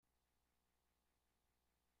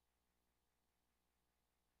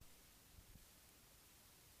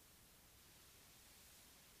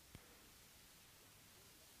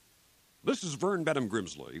This is Vern Benham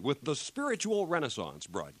Grimsley with the Spiritual Renaissance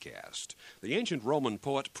broadcast. The ancient Roman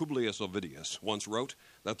poet Publius Ovidius once wrote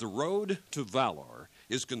that the road to valor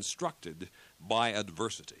is constructed by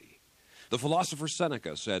adversity. The philosopher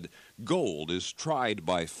Seneca said, "Gold is tried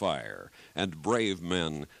by fire, and brave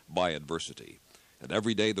men by adversity." And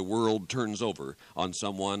every day the world turns over on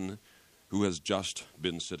someone who has just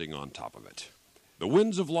been sitting on top of it. The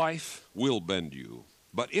winds of life will bend you,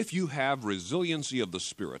 but if you have resiliency of the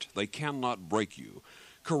spirit, they cannot break you.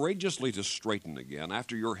 Courageously to straighten again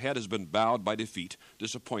after your head has been bowed by defeat,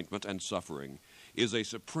 disappointment, and suffering is a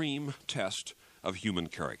supreme test of human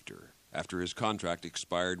character. After his contract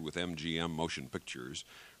expired with MGM Motion Pictures,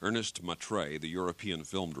 Ernest Matré, the European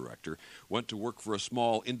film director, went to work for a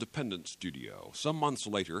small independent studio. Some months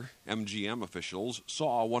later, MGM officials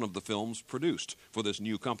saw one of the films produced for this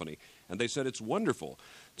new company, and they said, "It's wonderful."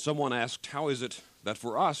 Someone asked, "How is it that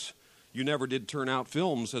for us, you never did turn out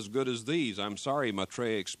films as good as these?" "I'm sorry,"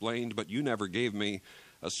 Matré explained, "but you never gave me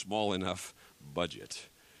a small enough budget."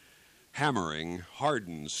 Hammering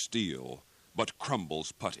hardens steel, but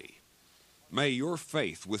crumbles putty. May your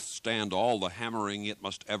faith withstand all the hammering it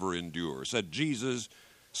must ever endure. Said Jesus,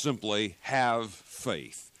 simply have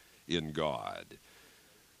faith in God.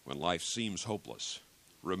 When life seems hopeless,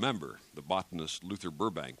 remember, the botanist Luther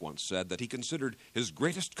Burbank once said that he considered his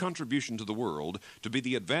greatest contribution to the world to be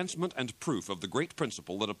the advancement and proof of the great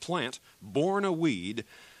principle that a plant born a weed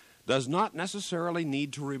does not necessarily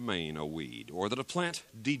need to remain a weed, or that a plant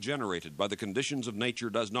degenerated by the conditions of nature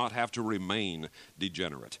does not have to remain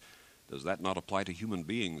degenerate. Does that not apply to human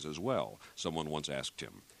beings as well? Someone once asked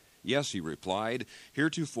him. Yes, he replied.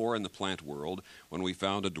 Heretofore in the plant world, when we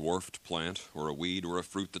found a dwarfed plant or a weed or a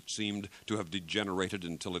fruit that seemed to have degenerated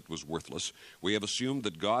until it was worthless, we have assumed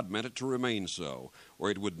that God meant it to remain so,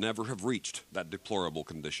 or it would never have reached that deplorable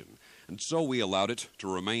condition. And so we allowed it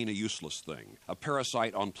to remain a useless thing, a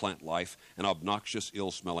parasite on plant life, an obnoxious,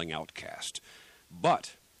 ill-smelling outcast.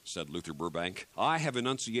 But, said Luther Burbank, I have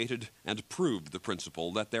enunciated and proved the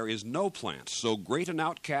principle that there is no plant so great an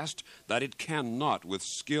outcast that it cannot, with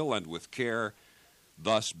skill and with care,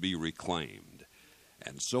 thus be reclaimed.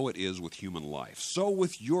 And so it is with human life. So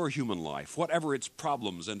with your human life, whatever its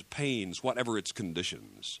problems and pains, whatever its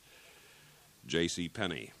conditions. J.C.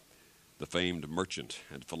 Penney, the famed merchant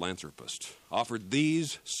and philanthropist, offered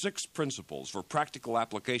these 6 principles for practical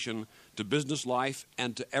application to business life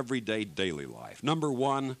and to everyday daily life. Number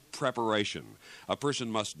 1, preparation. A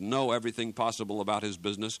person must know everything possible about his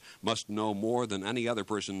business, must know more than any other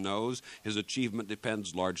person knows. His achievement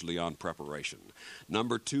depends largely on preparation.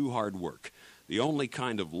 Number 2, hard work. The only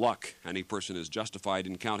kind of luck any person is justified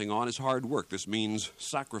in counting on is hard work. This means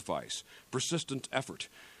sacrifice, persistent effort,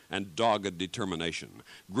 and dogged determination.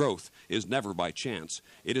 Growth is never by chance.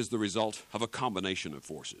 It is the result of a combination of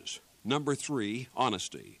forces. Number 3,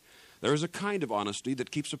 honesty. There is a kind of honesty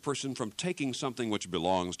that keeps a person from taking something which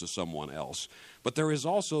belongs to someone else, but there is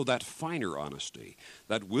also that finer honesty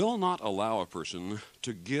that will not allow a person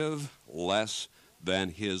to give less than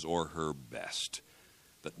his or her best,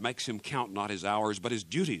 that makes him count not his hours but his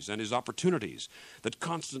duties and his opportunities, that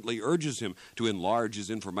constantly urges him to enlarge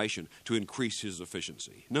his information, to increase his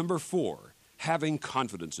efficiency. Number 4, having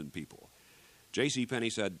confidence in people. J.C.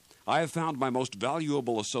 Penney said, I have found my most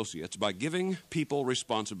valuable associates by giving people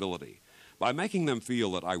responsibility, by making them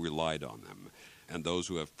feel that I relied on them. And those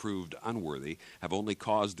who have proved unworthy have only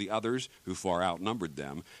caused the others, who far outnumbered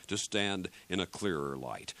them, to stand in a clearer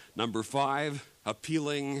light. Number 5,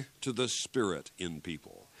 appealing to the spirit in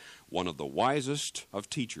people. One of the wisest of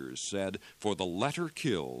teachers said, for the letter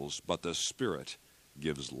kills, but the spirit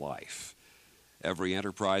gives life. Every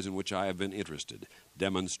enterprise in which I have been interested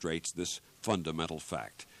demonstrates this fundamental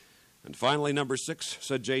fact. And finally, number 6,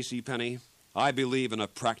 said J.C. Penney, I believe in a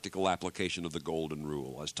practical application of the Golden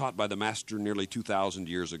Rule, as taught by the Master nearly 2,000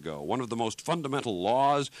 years ago. One of the most fundamental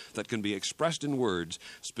laws that can be expressed in words,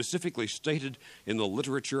 specifically stated in the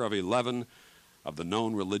literature of 11 of the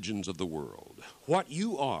known religions of the world. What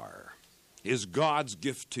you are is God's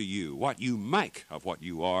gift to you. What you make of what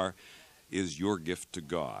you are is your gift to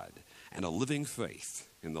God. And a living faith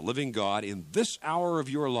in the living God in this hour of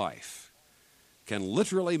your life can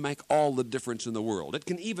literally make all the difference in the world. It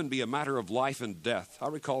can even be a matter of life and death. I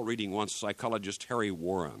recall reading once psychologist Harry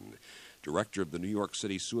Warren, director of the New York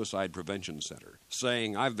City Suicide Prevention Center,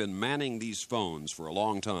 saying, I've been manning these phones for a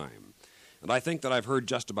long time, and I think that I've heard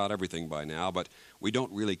just about everything by now, but we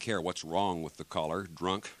don't really care what's wrong with the caller,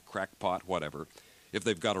 drunk, crackpot, whatever. If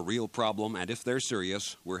they've got a real problem, and if they're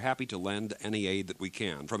serious, we're happy to lend any aid that we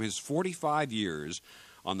can. From his 45 years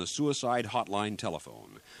on the suicide hotline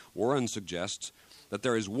telephone, Warren suggests that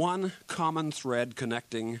there is one common thread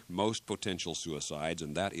connecting most potential suicides,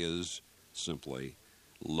 and that is simply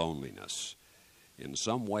loneliness. In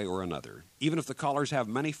some way or another, even if the callers have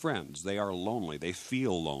many friends, they are lonely. They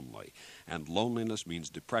feel lonely. And loneliness means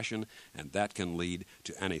depression, and that can lead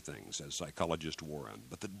to anything, says psychologist Warren.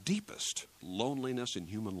 But the deepest loneliness in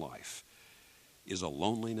human life is a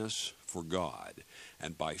loneliness for God.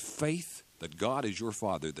 And by faith that God is your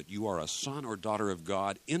Father, that you are a son or daughter of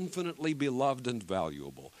God, infinitely beloved and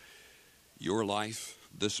valuable, your life,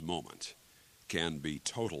 this moment, can be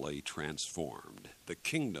totally transformed. The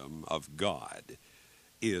kingdom of God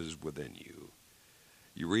is within you.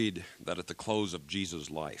 You read that at the close of Jesus'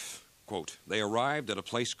 life, quote, they arrived at a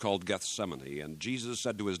place called Gethsemane, and Jesus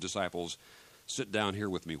said to his disciples, sit down here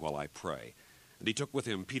with me while I pray. And he took with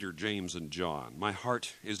him Peter, James, and John. My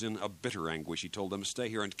heart is in a bitter anguish, he told them. Stay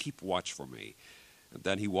here and keep watch for me. And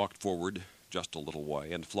then he walked forward just a little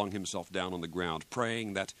way and flung himself down on the ground,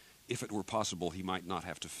 praying that if it were possible he might not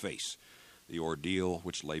have to face the ordeal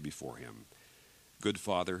which lay before him. Good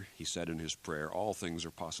Father, he said in his prayer, all things are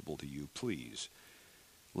possible to you. Please,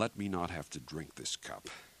 let me not have to drink this cup.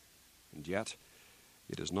 And yet,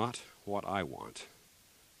 it is not what I want,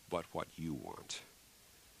 but what you want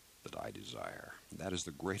that I desire. That is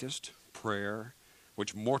the greatest prayer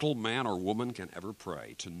which mortal man or woman can ever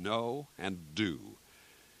pray, to know and do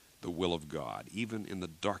the will of God, even in the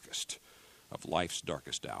darkest of life's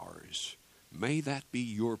darkest hours. May that be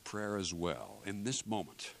your prayer as well in this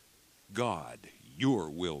moment. God, your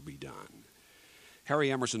will be done.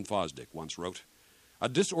 Harry Emerson Fosdick once wrote, a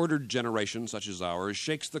disordered generation such as ours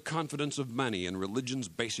shakes the confidence of many in religion's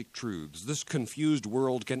basic truths. This confused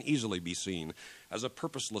world can easily be seen as a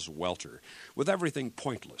purposeless welter, with everything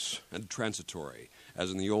pointless and transitory,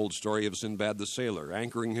 as in the old story of Sinbad the Sailor,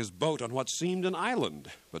 anchoring his boat on what seemed an island,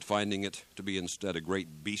 but finding it to be instead a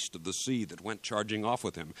great beast of the sea that went charging off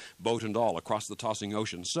with him, boat and all, across the tossing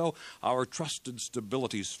ocean. So our trusted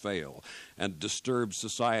stabilities fail, and disturbed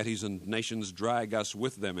societies and nations drag us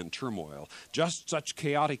with them in turmoil. Just such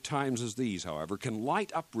chaotic times as these, however, can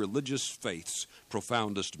light up religious faith's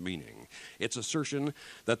profoundest meaning. Its assertion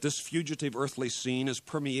that this fugitive earthly scene is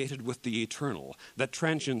permeated with the eternal, that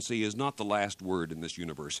transiency is not the last word in this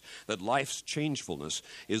universe, that life's changefulness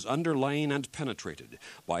is underlain and penetrated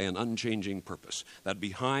by an unchanging purpose, that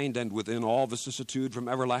behind and within all vicissitude from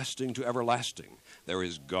everlasting to everlasting, there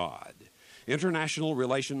is God. International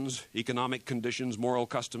relations, economic conditions, moral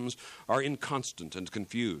customs are inconstant and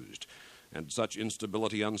confused. And such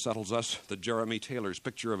instability unsettles us that Jeremy Taylor's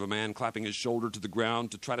picture of a man clapping his shoulder to the ground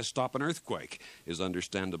to try to stop an earthquake is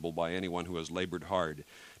understandable by anyone who has labored hard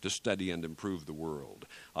to steady and improve the world.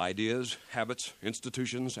 Ideas, habits,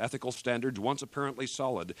 institutions, ethical standards, once apparently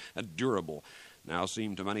solid and durable, now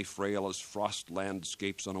seem to many frail as frost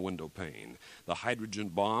landscapes on a window pane. The hydrogen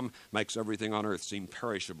bomb makes everything on earth seem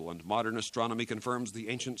perishable, and modern astronomy confirms the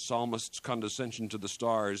ancient psalmist's condescension to the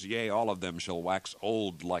stars. Yea, all of them shall wax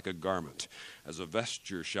old like a garment. As a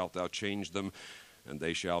vesture shalt thou change them, and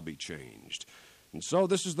they shall be changed. And so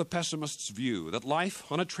this is the pessimist's view, that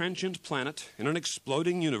life on a transient planet in an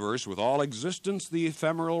exploding universe with all existence the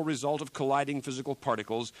ephemeral result of colliding physical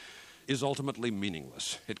particles is ultimately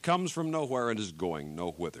meaningless. It comes from nowhere and is going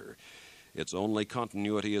nowhither. Its only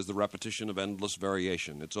continuity is the repetition of endless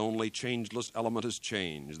variation. Its only changeless element is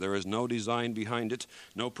change. There is no design behind it,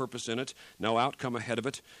 no purpose in it, no outcome ahead of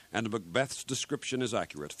it, and Macbeth's description is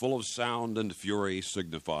accurate, full of sound and fury,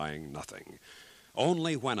 signifying nothing.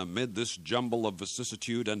 Only when amid this jumble of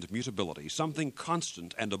vicissitude and mutability something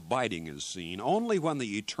constant and abiding is seen, only when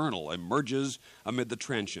the eternal emerges amid the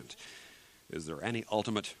transient, is there any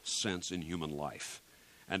ultimate sense in human life.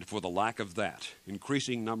 And for the lack of that,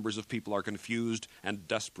 increasing numbers of people are confused and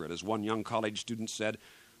desperate. As one young college student said,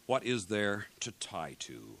 what is there to tie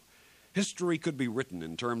to? History could be written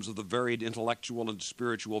in terms of the varied intellectual and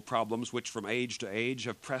spiritual problems which from age to age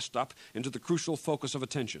have pressed up into the crucial focus of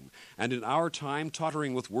attention. And in our time,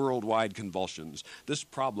 tottering with worldwide convulsions, this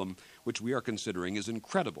problem which we are considering is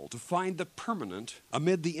incredible. To find the permanent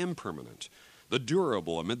amid the impermanent, the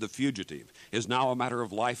durable amid the fugitive, is now a matter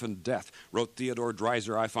of life and death. Wrote Theodore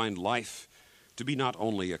Dreiser, I find life to be not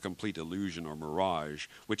only a complete illusion or mirage,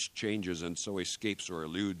 which changes and so escapes or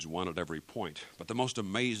eludes one at every point, but the most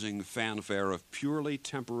amazing fanfare of purely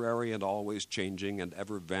temporary and always changing and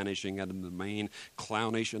ever vanishing and in the main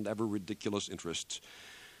clownish and ever ridiculous interests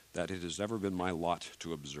that it has ever been my lot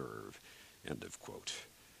to observe. End of quote.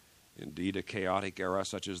 Indeed, a chaotic era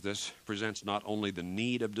such as this presents not only the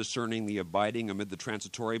need of discerning the abiding amid the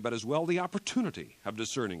transitory, but as well the opportunity of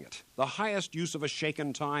discerning it. The highest use of a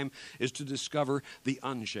shaken time is to discover the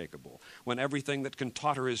unshakable. When everything that can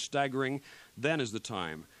totter is staggering, then is the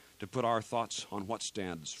time to put our thoughts on what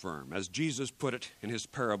stands firm. As Jesus put it in his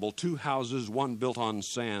parable, 2 houses, one built on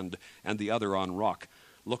sand and the other on rock,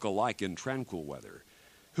 look alike in tranquil weather.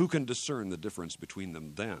 Who can discern the difference between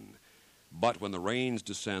them then? But when the rains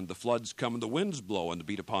descend, the floods come, and the winds blow and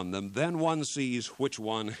beat upon them, then one sees which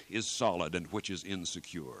one is solid and which is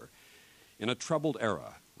insecure. In a troubled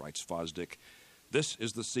era, writes Fosdick, this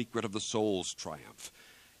is the secret of the soul's triumph,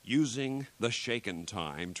 using the shaken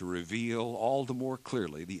time to reveal all the more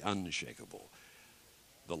clearly the unshakable,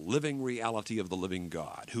 the living reality of the living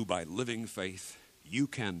God, who by living faith you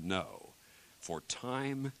can know for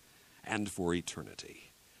time and for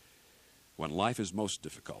eternity. When life is most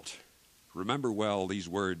difficult, remember well these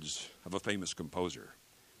words of a famous composer.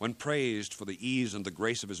 When praised for the ease and the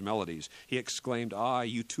grace of his melodies, he exclaimed, "Ah,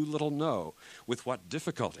 you too little know with what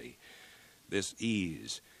difficulty this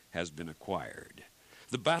ease has been acquired."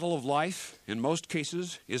 The battle of life, in most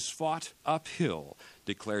cases, is fought uphill,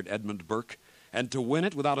 declared Edmund Burke, and to win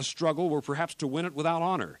it without a struggle were perhaps to win it without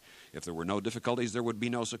honor. If there were no difficulties, there would be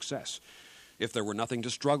no success. If there were nothing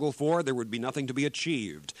to struggle for, there would be nothing to be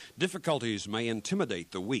achieved. Difficulties may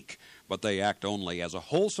intimidate the weak, but they act only as a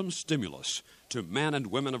wholesome stimulus to men and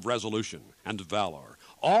women of resolution and valor.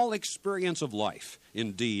 All experience of life,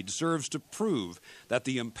 indeed, serves to prove that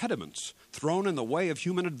the impediments thrown in the way of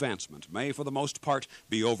human advancement may, for the most part,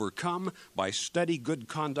 be overcome by steady good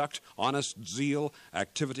conduct, honest zeal,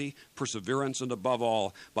 activity, perseverance, and above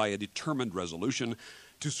all, by a determined resolution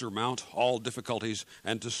to surmount all difficulties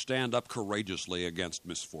and to stand up courageously against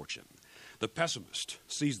misfortune. The pessimist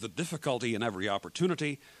sees the difficulty in every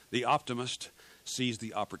opportunity. The optimist sees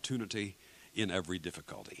the opportunity in every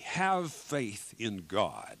difficulty. Have faith in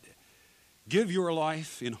God. Give your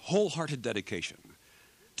life in wholehearted dedication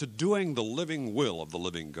to doing the living will of the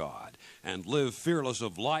living God, and live fearless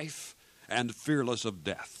of life and fearless of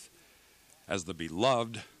death. As the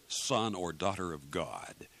beloved son or daughter of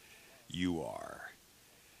God, you are.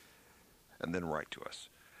 And then write to us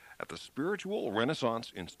at the Spiritual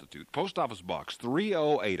Renaissance Institute, Post Office Box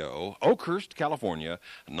 3080, Oakhurst, California,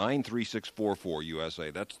 93644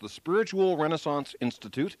 USA. That's the Spiritual Renaissance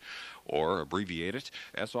Institute, or abbreviate it,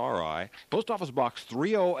 SRI, Post Office Box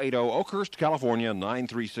 3080, Oakhurst, California,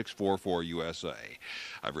 93644 USA.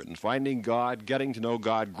 I've written Finding God, Getting to Know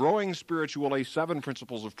God, Growing Spiritually, 7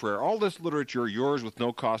 Principles of Prayer. All this literature yours with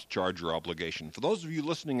no cost, charge, or obligation. For those of you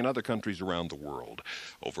listening in other countries around the world,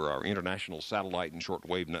 over our international satellite and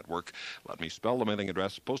shortwave network, let me spell the mailing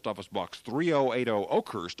address, Post Office Box 3080,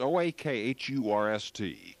 Oakhurst, Oakhurst,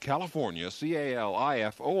 California, California,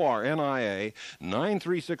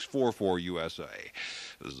 93644 USA.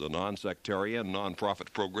 This is a non-sectarian,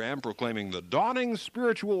 non-profit program proclaiming the dawning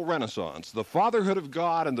spiritual renaissance, the fatherhood of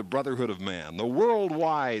God and the brotherhood of man, the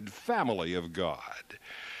worldwide family of God.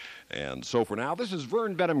 And so for now, this is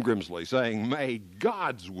Vern Benham Grimsley saying, may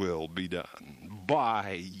God's will be done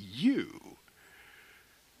by you.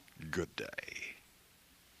 Good day.